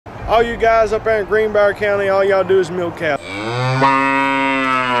All you guys up there in Greenbrier County, all y'all do is milk cows.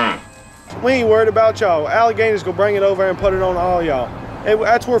 We ain't worried about y'all. Allegheny's gonna bring it over and put it on all y'all.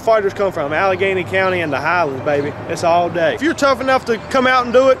 That's where fighters come from, Allegheny County and the Highlands, baby. It's all day. If you're tough enough to come out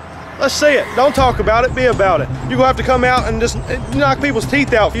and do it, let's see it. Don't talk about it, be about it. You're gonna have to come out and just knock people's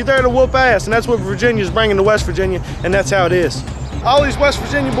teeth out. You're there to whoop ass, and that's what Virginia's bringing to West Virginia, and that's how it is. All these West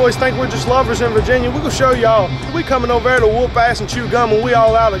Virginia boys think we're just lovers in Virginia. We're gonna show y'all. We coming over there to whoop ass and chew gum, and we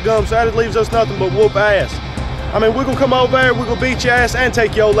all out of gum, so that leaves us nothing but whoop ass. I mean, we're gonna come over there, we're gonna beat your ass and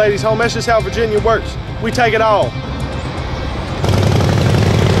take your old ladies home. That's just how Virginia works. We take it all.